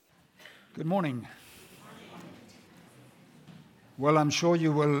Good morning. Well, I'm sure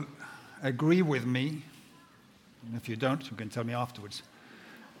you will agree with me, and if you don't, you can tell me afterwards.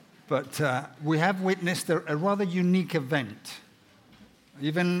 But we have witnessed a rather unique event,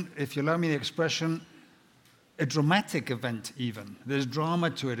 even if you allow me the expression, a dramatic event even. There's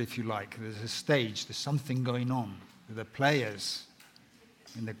drama to it, if you like. There's a stage, there's something going on with the players,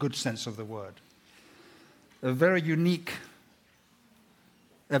 in the good sense of the word. A very unique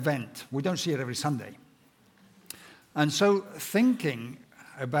event. We don't see it every Sunday. And so thinking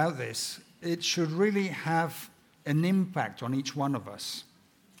about this, it should really have an impact on each one of us.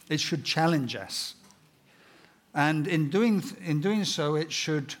 It should challenge us. And in doing so, it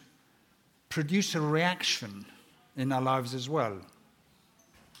should produce a reaction in our lives as well.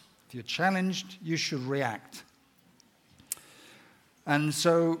 If you're challenged, you should react. And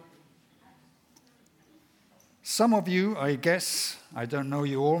so some of you, I guess, I don't know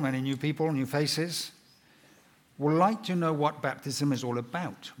you all, many new people, new faces, would like to know what baptism is all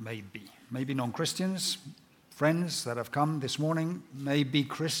about, maybe. Maybe non-Christians, friends that have come this morning, maybe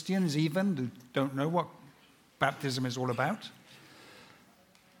Christians even, who don't know what baptism is all about.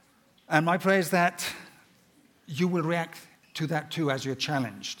 And my prayer is that you will react to that too as you're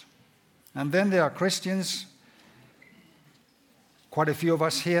challenged. And then there are Christians, quite a few of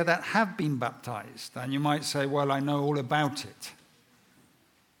us here, that have been baptized. And you might say, well, I know all about it.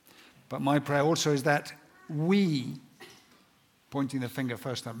 But my prayer also is that we, pointing the finger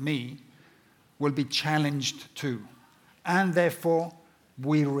first at me, will be challenged too. And therefore,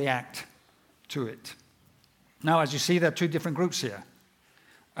 we react to it. Now, as you see, there are two different groups here.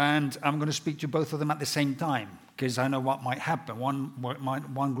 And I'm going to speak to both of them at the same time, because I know what might happen.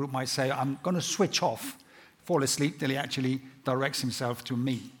 One group might say, I'm going to switch off, fall asleep till he actually directs himself to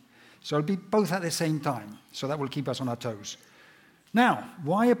me. So it'll be both at the same time. So that will keep us on our toes. Now,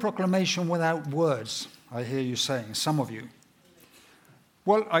 why a proclamation without words? I hear you saying, some of you.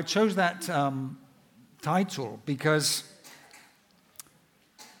 Well, I chose that title because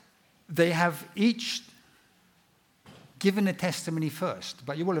they have each given a testimony first.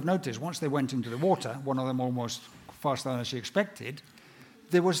 But you will have noticed, once they went into the water, one of them almost faster than she expected,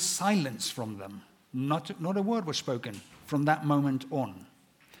 there was silence from them. Not a word was spoken from that moment on.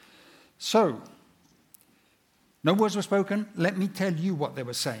 So, no words were spoken. Let me tell you what they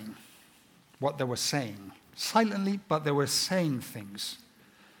were saying. What they were saying. Silently, but they were saying things.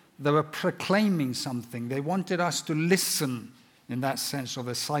 They were proclaiming something. They wanted us to listen, in that sense of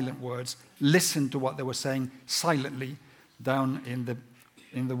the silent words, listen to what they were saying silently down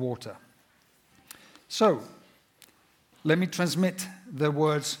in the water. So, let me transmit the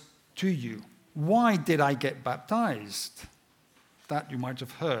words to you. Why did I get baptized? That you might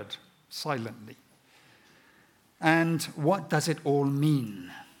have heard silently. And what does it all mean?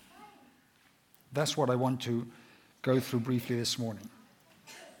 That's what I want to go through briefly this morning.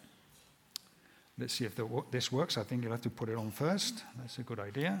 Let's see if this works. I think you'll have to put it on first. That's a good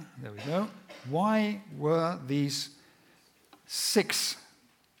idea. There we go. Why were these 6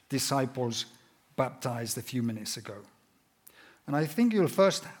 disciples baptized a few minutes ago? And I think you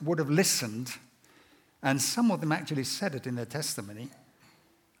first would have listened, and some of them actually said it in their testimony.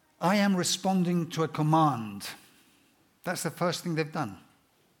 I am responding to a command. That's the first thing they've done,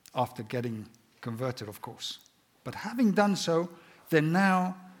 after getting converted, of course. But having done so, they're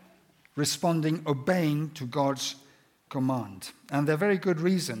now responding, obeying to God's command. And there are very good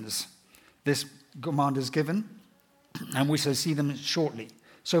reasons this command is given, and we shall see them shortly.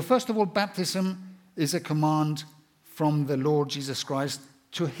 So first of all, baptism is a command from the Lord Jesus Christ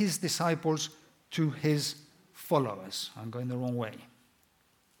to his disciples, to his followers. I'm going the wrong way.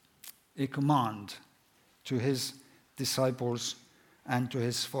 A command to his disciples and to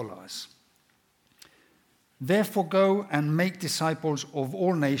his followers. Therefore go and make disciples of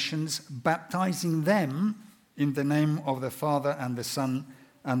all nations, baptizing them in the name of the Father and the Son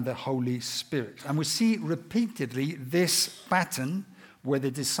and the Holy Spirit. And we see repeatedly this pattern where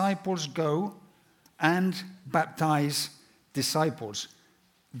the disciples go and baptize disciples.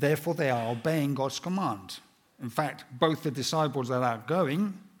 Therefore they are obeying God's command. In fact, both the disciples that are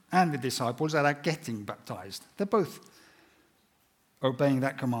going and the disciples that are getting baptized, they're both obeying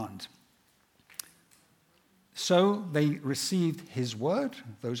that command. So they received his word,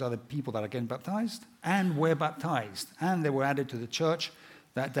 those are the people that are getting baptized, and were baptized. And they were added to the church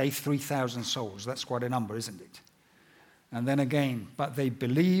that day, 3,000 souls. That's quite a number, isn't it? And then again, but they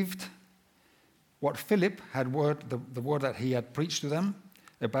believed what Philip had the word that he had preached to them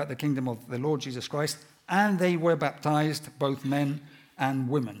about the kingdom of the Lord Jesus Christ, and they were baptized, both men and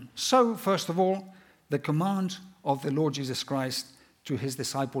women. So, first of all, the command of the Lord Jesus Christ to his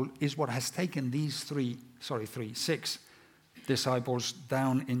disciple is what has taken these six disciples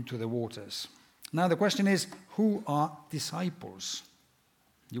down into the waters. Now the question is, who are disciples?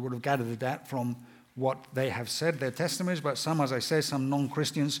 You would have gathered that from what they have said, their testimonies, but some, as I say, some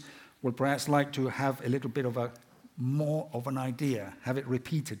non-Christians would perhaps like to have a little bit of more of an idea, have it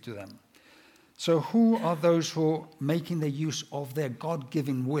repeated to them. So who are those who, making the use of their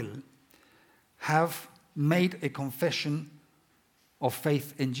God-given will, have made a confession of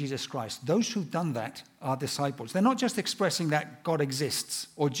faith in Jesus Christ? Those who've done that are disciples. They're not just expressing that God exists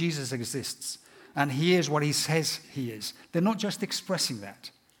or Jesus exists and he is what he says he is. They're not just expressing that.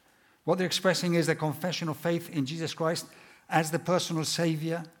 What they're expressing is the confession of faith in Jesus Christ as the personal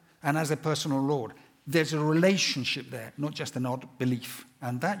Savior and as the personal Lord. There's a relationship there, not just an odd belief.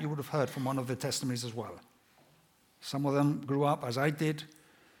 And that you would have heard from one of the testimonies as well. Some of them grew up, as I did,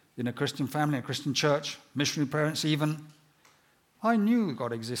 in a Christian family, a Christian church, missionary parents even. I knew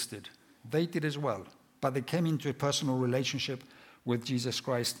God existed. They did as well. But they came into a personal relationship with Jesus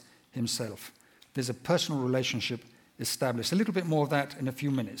Christ himself. There's a personal relationship established. A little bit more of that in a few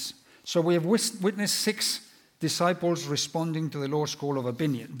minutes. So we have witnessed 6 disciples responding to the Lord's call of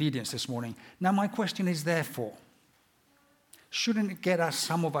obedience this morning. Now my question is therefore, shouldn't it get us,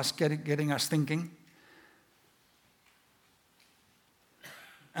 some of us, getting us thinking?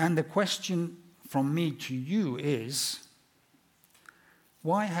 And the question from me to you is,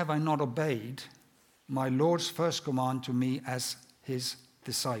 why have I not obeyed my Lord's first command to me as his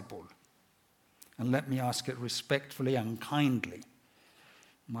disciple? And let me ask it respectfully and kindly.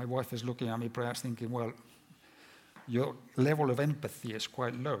 My wife is looking at me perhaps thinking, well, your level of empathy is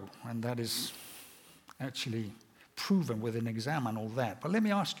quite low, and that is actually proven with an exam and all that. But let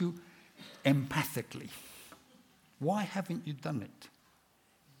me ask you empathically, why haven't you done it?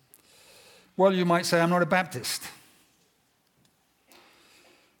 Well, you might say, I'm not a Baptist.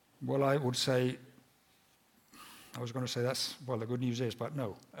 Well, I would say, I was going to say that's, well, the good news is, but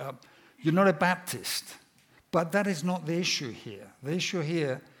no. You're not a Baptist. But that is not the issue here. The issue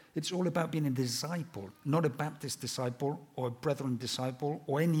here, it's all about being a disciple, not a Baptist disciple or a Brethren disciple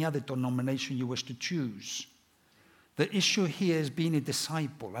or any other denomination you wish to choose. The issue here is being a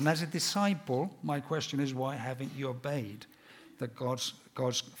disciple. And as a disciple, my question is, why haven't you obeyed God's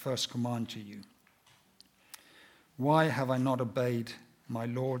first command to you? Why have I not obeyed my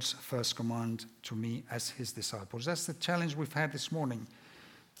Lord's first command to me as his disciples? That's the challenge we've had this morning.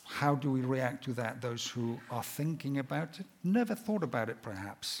 How do we react to that? Those who are thinking about it, never thought about it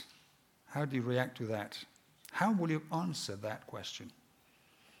perhaps. How do you react to that? How will you answer that question?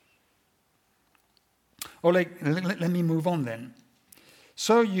 Or let me move on then.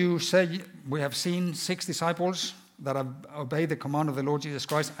 So you say we have seen 6 disciples that have obeyed the command of the Lord Jesus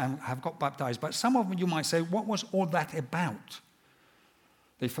Christ and have got baptized. But some of you might say, what was all that about?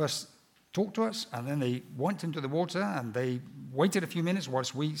 They first talked to us, and then they went into the water, and they waited a few minutes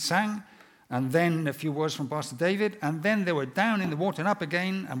whilst we sang, and then a few words from Pastor David, and then they were down in the water and up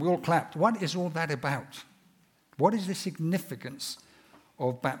again, and we all clapped. What is all that about? What is the significance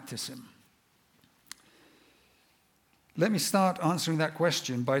of baptism? Let me start answering that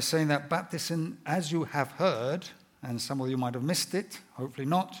question by saying that baptism, as you have heard, and some of you might have missed it, hopefully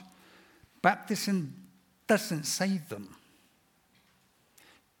not, baptism doesn't save them.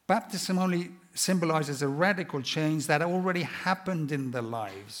 Baptism only symbolizes a radical change that already happened in their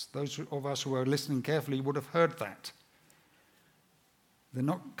lives. Those of us who are listening carefully would have heard that. They're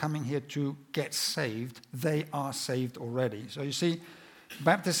not coming here to get saved. They are saved already. So you see,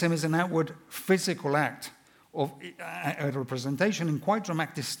 baptism is an outward physical act of a representation in quite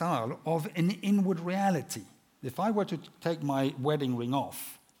dramatic style of an inward reality. If I were to take my wedding ring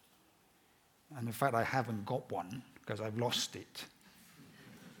off, and in fact I haven't got one because I've lost it.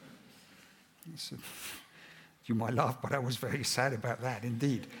 So, you might laugh, but I was very sad about that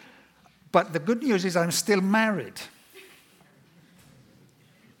indeed. But the good news is I'm still married.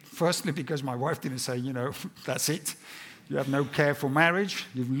 Firstly, because my wife didn't say, that's it. You have no care for marriage.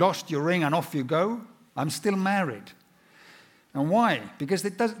 You've lost your ring and off you go. I'm still married. And why? Because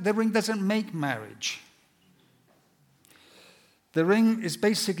the ring doesn't make marriage. The ring is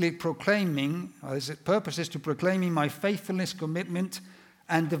basically proclaiming, its purpose is to proclaiming my faithfulness, commitment,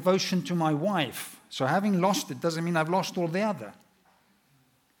 and devotion to my wife. So having lost it doesn't mean I've lost all the other.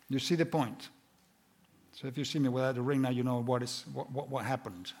 You see the point? So if you see me without a ring now, you know what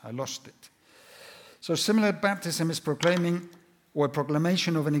happened. I lost it. So similar baptism is proclaiming or a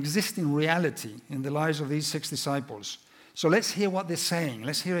proclamation of an existing reality in the lives of these 6 disciples. So let's hear what they're saying.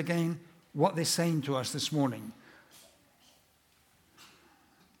 Let's hear again what they're saying to us this morning.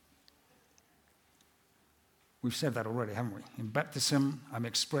 We've said that already, haven't we? In baptism, I'm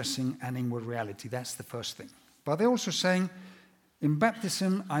expressing an inward reality. That's the first thing. But they're also saying, in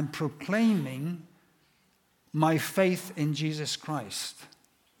baptism, I'm proclaiming my faith in Jesus Christ.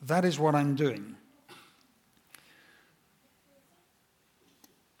 That is what I'm doing.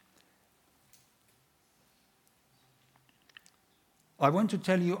 I want to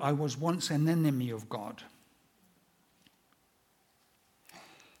tell you, I was once an enemy of God.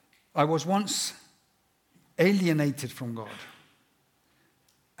 I was once alienated from God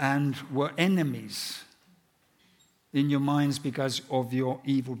and were enemies in your minds because of your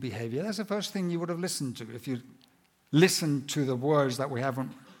evil behavior. That's the first thing you would have listened to if you listened to the words that we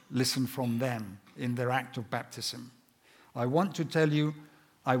haven't listened from them in their act of baptism. I want to tell you,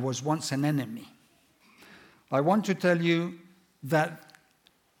 I was once an enemy. I want to tell you that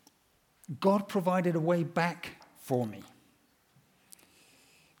God provided a way back for me.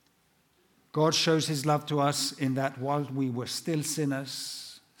 God shows his love to us in that while we were still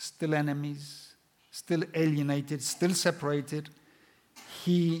sinners, still enemies, still alienated, still separated,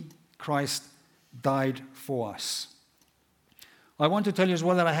 he, Christ, died for us. I want to tell you as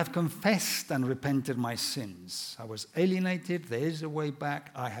well that I have confessed and repented my sins. I was alienated, there is a way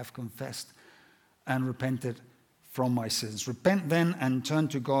back. I have confessed and repented from my sins. Repent then and turn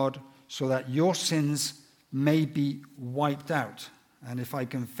to God so that your sins may be wiped out. And if I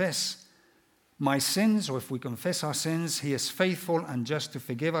confess my sins, or if we confess our sins, he is faithful and just to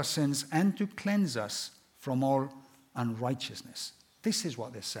forgive our sins and to cleanse us from all unrighteousness. This is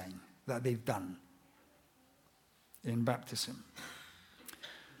what they're saying that they've done in baptism.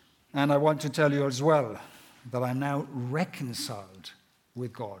 And I want to tell you as well that I'm now reconciled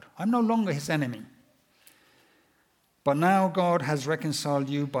with God. I'm no longer his enemy. But now God has reconciled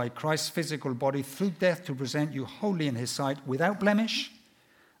you by Christ's physical body through death to present you holy in his sight, without blemish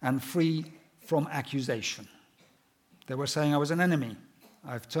and free from accusation. They were saying I was an enemy.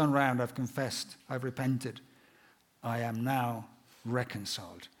 I've turned around, I've confessed, I've repented. I am now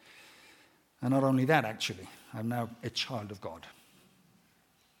reconciled. And not only that, actually, I'm now a child of God.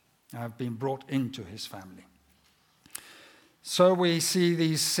 I've been brought into his family. So we see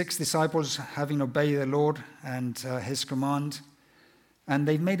these 6 disciples having obeyed the Lord and his command, and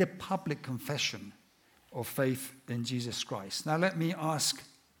they've made a public confession of faith in Jesus Christ. Now let me ask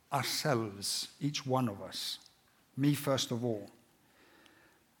ourselves, each one of us, me first of all,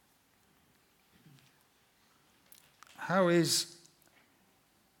 how is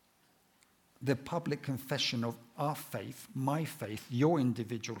the public confession of our faith, my faith, your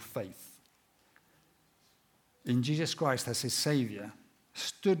individual faith, in Jesus Christ as his Savior,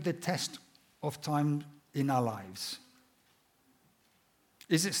 stood the test of time in our lives?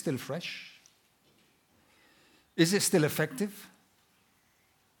 Is it still fresh? Is it still effective?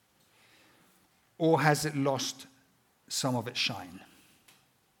 Or has it lost some of its shine?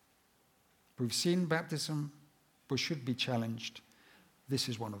 We've seen baptism, we should be challenged. This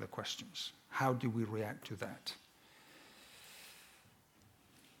is one of the questions. How do we react to that?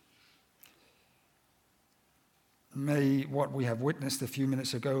 May what we have witnessed a few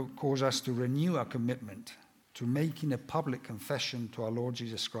minutes ago cause us to renew our commitment to making a public confession to our Lord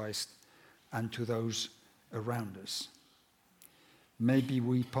Jesus Christ and to those around us. Maybe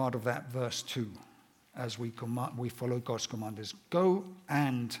we part of that verse 2 as we follow God's commanders. Go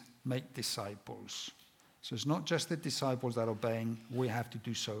and make disciples. So it's not just the disciples that are obeying, we have to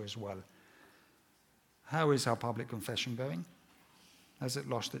do so as well. How is our public confession going? Has it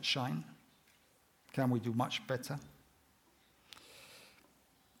lost its shine? Can we do much better?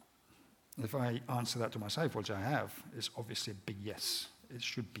 If I answer that to myself, which I have, it's obviously a big yes. It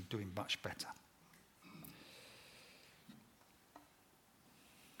should be doing much better.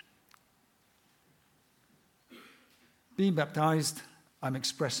 Being baptized, I'm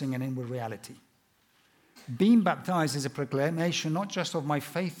expressing an inward reality. Being baptized is a proclamation not just of my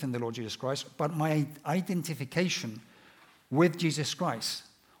faith in the Lord Jesus Christ, but my identification with Jesus Christ.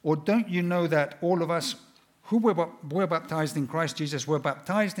 Or don't you know that all of us who were baptized in Christ Jesus were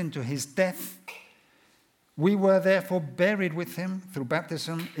baptized into his death? We were therefore buried with him through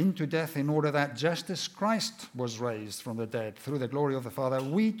baptism into death, in order that just as Christ was raised from the dead through the glory of the Father,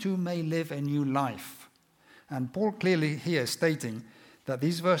 we too may live a new life. And Paul clearly here stating that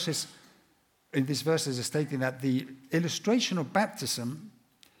these verses are stating that the illustration of baptism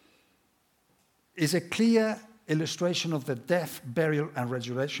is a clear illustration of the death, burial, and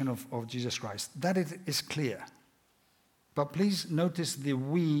resurrection of Jesus Christ. That is clear. But please notice the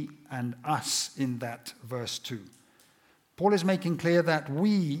we and us in that verse 2. Paul is making clear that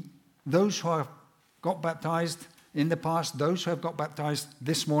we, those who have got baptized in the past, those who have got baptized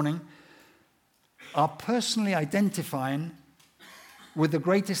this morning, are personally identifying with the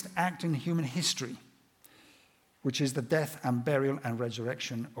greatest act in human history, which is the death and burial and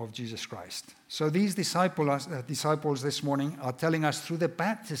resurrection of Jesus Christ. So these disciples this morning are telling us through the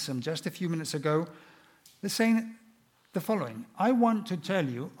baptism just a few minutes ago, they're saying the following: I want to tell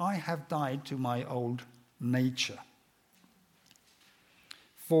you, I have died to my old nature.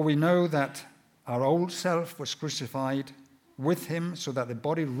 For we know that our old self was crucified with him so that the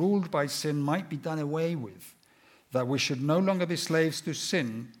body ruled by sin might be done away with, that we should no longer be slaves to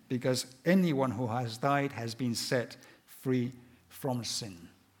sin, because anyone who has died has been set free from sin.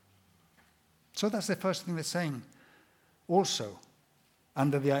 So that's the first thing they're saying. Also,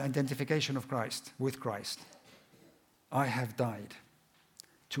 under the identification of Christ, with Christ, I have died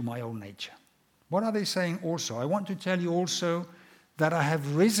to my old nature. What are they saying also? I want to tell you also that I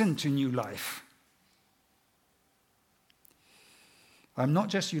have risen to new life. I'm not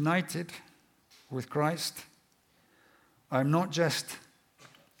just united with Christ. I'm not just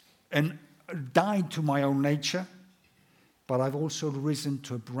died to my own nature, but I've also risen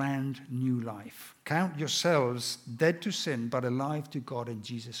to a brand new life. Count yourselves dead to sin, but alive to God in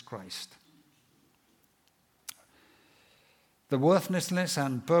Jesus Christ. The worthlessness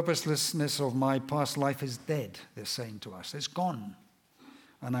and purposelessness of my past life is dead, they're saying to us. It's gone.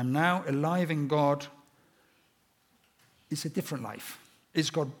 And I'm now alive in God. It's a different life. It's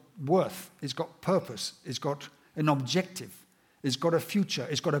got worth. It's got purpose. It's got an objective. It's got a future.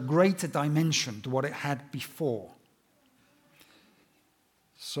 It's got a greater dimension to what it had before.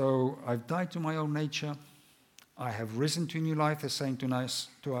 So I've died to my old nature. I have risen to new life, they're saying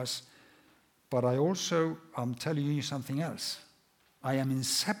to us. But I also, I'm telling you something else. I am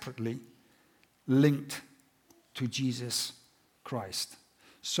inseparably linked to Jesus Christ.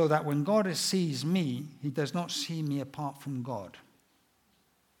 So that when God sees me, he does not see me apart from God.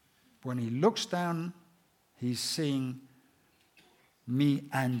 When he looks down, he's seeing me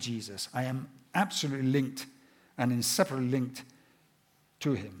and Jesus. I am absolutely linked and inseparably linked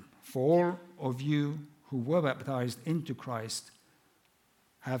to him. For all of you who were baptized into Christ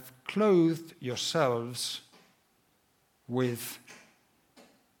have clothed yourselves with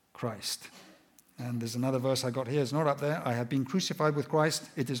Christ. And there's another verse I got here. It's not up there. I have been crucified with Christ.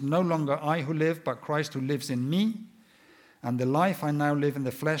 It is no longer I who live, but Christ who lives in me. And the life I now live in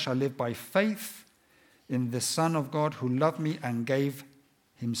the flesh, I live by faith in the Son of God who loved me and gave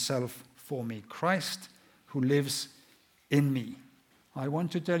himself for me. Christ who lives in me. I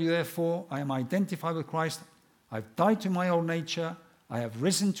want to tell you, therefore, I am identified with Christ. I've died to my old nature. I have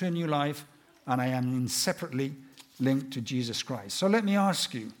risen to a new life. And I am inseparably linked to Jesus Christ. So let me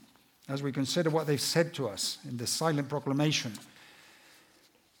ask you, as we consider what they've said to us in the silent proclamation,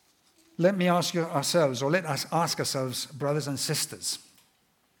 let me ask you ourselves, or let us ask ourselves, brothers and sisters,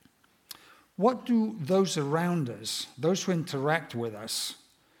 what do those around us, those who interact with us,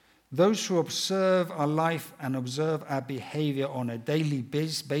 those who observe our life and observe our behavior on a daily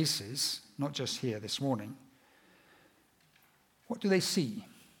basis, not just here this morning, what do they see?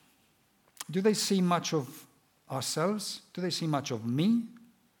 Do they see much of ourselves? Do they see much of me?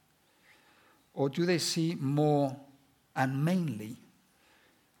 Or do they see more and mainly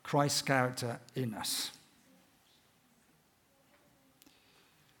Christ's character in us?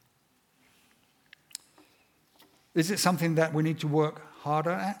 Is it something that we need to work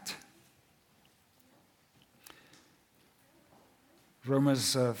harder at?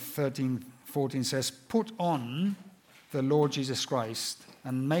 Romans 13:14 says, "Put on the Lord Jesus Christ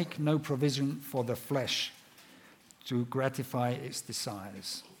and make no provision for the flesh to gratify its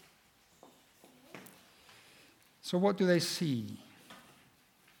desires." So what do they see?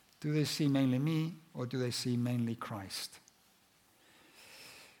 Do they see mainly me, or do they see mainly Christ?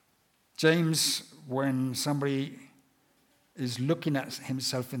 James, when somebody is looking at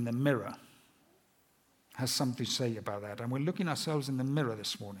himself in the mirror, has something to say about that. And we're looking ourselves in the mirror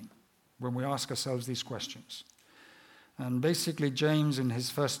this morning when we ask ourselves these questions. And basically, James, in his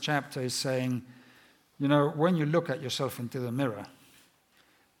first chapter, is saying, you know, when you look at yourself into the mirror,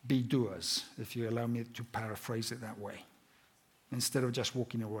 be doers, if you allow me to paraphrase it that way, instead of just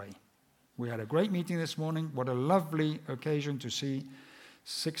walking away. We had a great meeting this morning. What a lovely occasion to see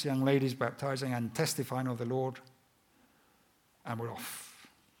 6 young ladies baptizing and testifying of the Lord. And we're off.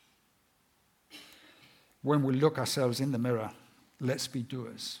 When we look ourselves in the mirror, let's be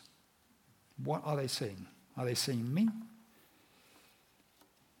doers. What are they seeing? Are they seeing me?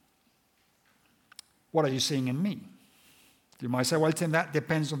 What are you seeing in me? You might say, well, Tim, that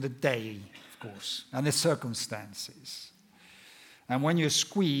depends on the day, of course, and the circumstances. And when you're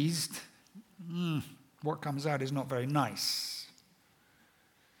squeezed, what comes out is not very nice.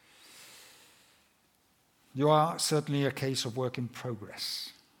 You are certainly a case of work in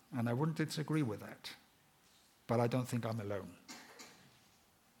progress, and I wouldn't disagree with that, but I don't think I'm alone.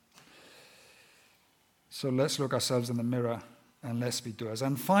 So let's look ourselves in the mirror and let's be doers.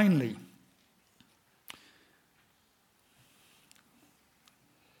 And finally,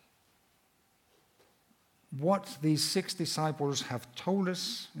 what these 6 disciples have told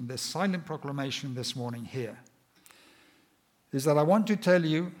us in their silent proclamation this morning here is that I want to tell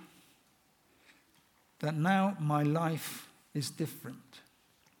you that now my life is different.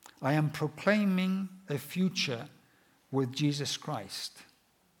 I am proclaiming a future with Jesus Christ.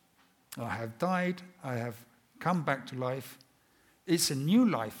 I have died, I have come back to life. It's a new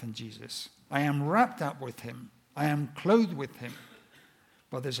life in Jesus. I am wrapped up with him. I am clothed with him.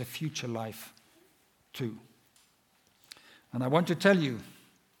 But there's a future life too. And I want to tell you,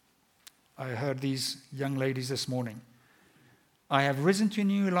 I heard these young ladies this morning, I have risen to a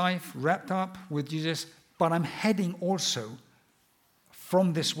new life, wrapped up with Jesus, but I'm heading also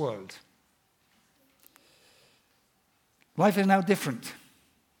from this world. Life is now different.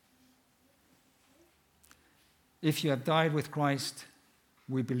 If you have died with Christ,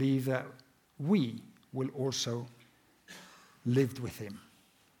 we believe that we will also live with him.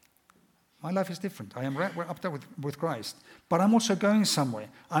 My life is different. I am wrapped up with Christ. But I'm also going somewhere.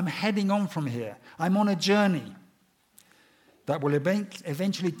 I'm heading on from here. I'm on a journey that will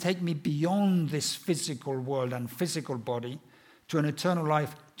eventually take me beyond this physical world and physical body to an eternal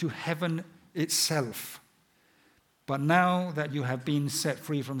life, to heaven itself. But now that you have been set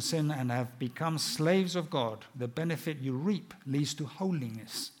free from sin and have become slaves of God, the benefit you reap leads to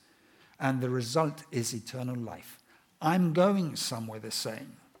holiness, and the result is eternal life. I'm going somewhere the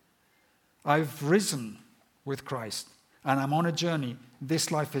same. I've risen with Christ, and I'm on a journey.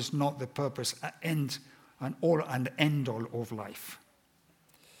 This life is not the purpose, end all of life.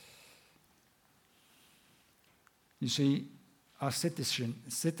 You see, our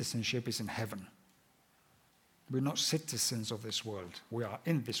citizenship is in heaven. We're not citizens of this world. We are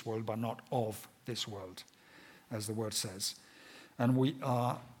in this world, but not of this world, as the word says. And we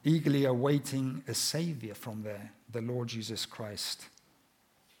are eagerly awaiting a Savior from there, the Lord Jesus Christ.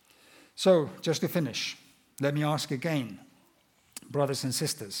 So, just to finish, let me ask again, brothers and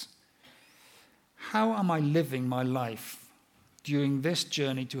sisters, how am I living my life during this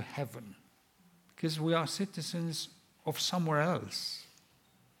journey to heaven? Because we are citizens of somewhere else.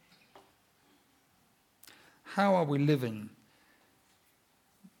 How are we living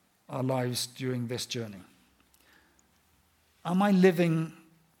our lives during this journey? Am I living,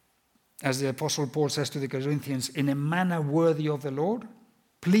 as the Apostle Paul says to the Corinthians, in a manner worthy of the Lord,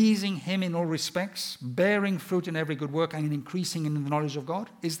 pleasing him in all respects, bearing fruit in every good work, and increasing in the knowledge of God?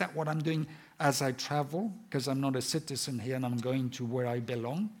 Is that what I'm doing as I travel? Because I'm not a citizen here and I'm going to where I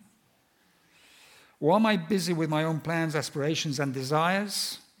belong. Or am I busy with my own plans, aspirations, and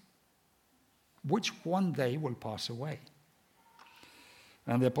desires, which one day will pass away?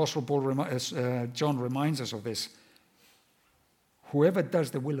 And the Apostle John reminds us of this. Whoever does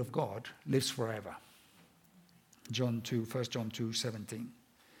the will of God lives forever. 1 John 2:17.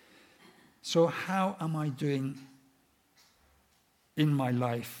 So how am I doing in my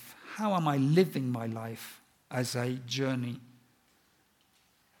life? How am I living my life as I journey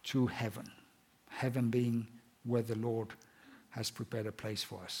to heaven? Heaven being where the Lord has prepared a place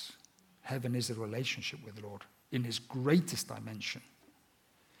for us. Heaven is a relationship with the Lord in his greatest dimension.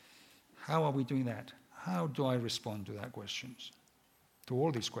 How are we doing that? How do I respond to that questions? To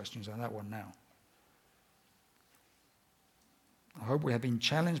all these questions and that one now. I hope we have been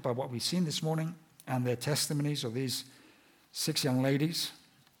challenged by what we've seen this morning and their testimonies of these 6 young ladies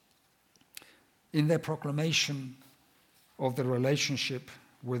in their proclamation of the relationship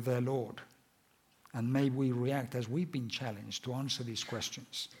with their Lord. And may we react as we've been challenged to answer these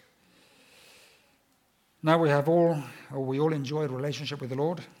questions. Now we all enjoy a relationship with the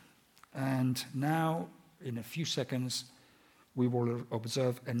Lord, and now in a few seconds we will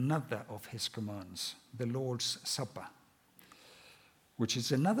observe another of his commands, the Lord's Supper, which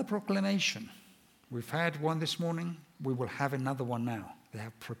is another proclamation. We've had one this morning, we will have another one now. They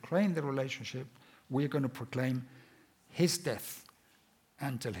have proclaimed the relationship. We're going to proclaim his death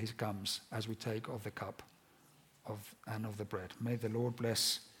until he comes as we take of the cup and of the bread. May the Lord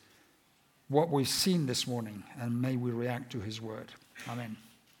bless what we've seen this morning, and may we react to his word. Amen.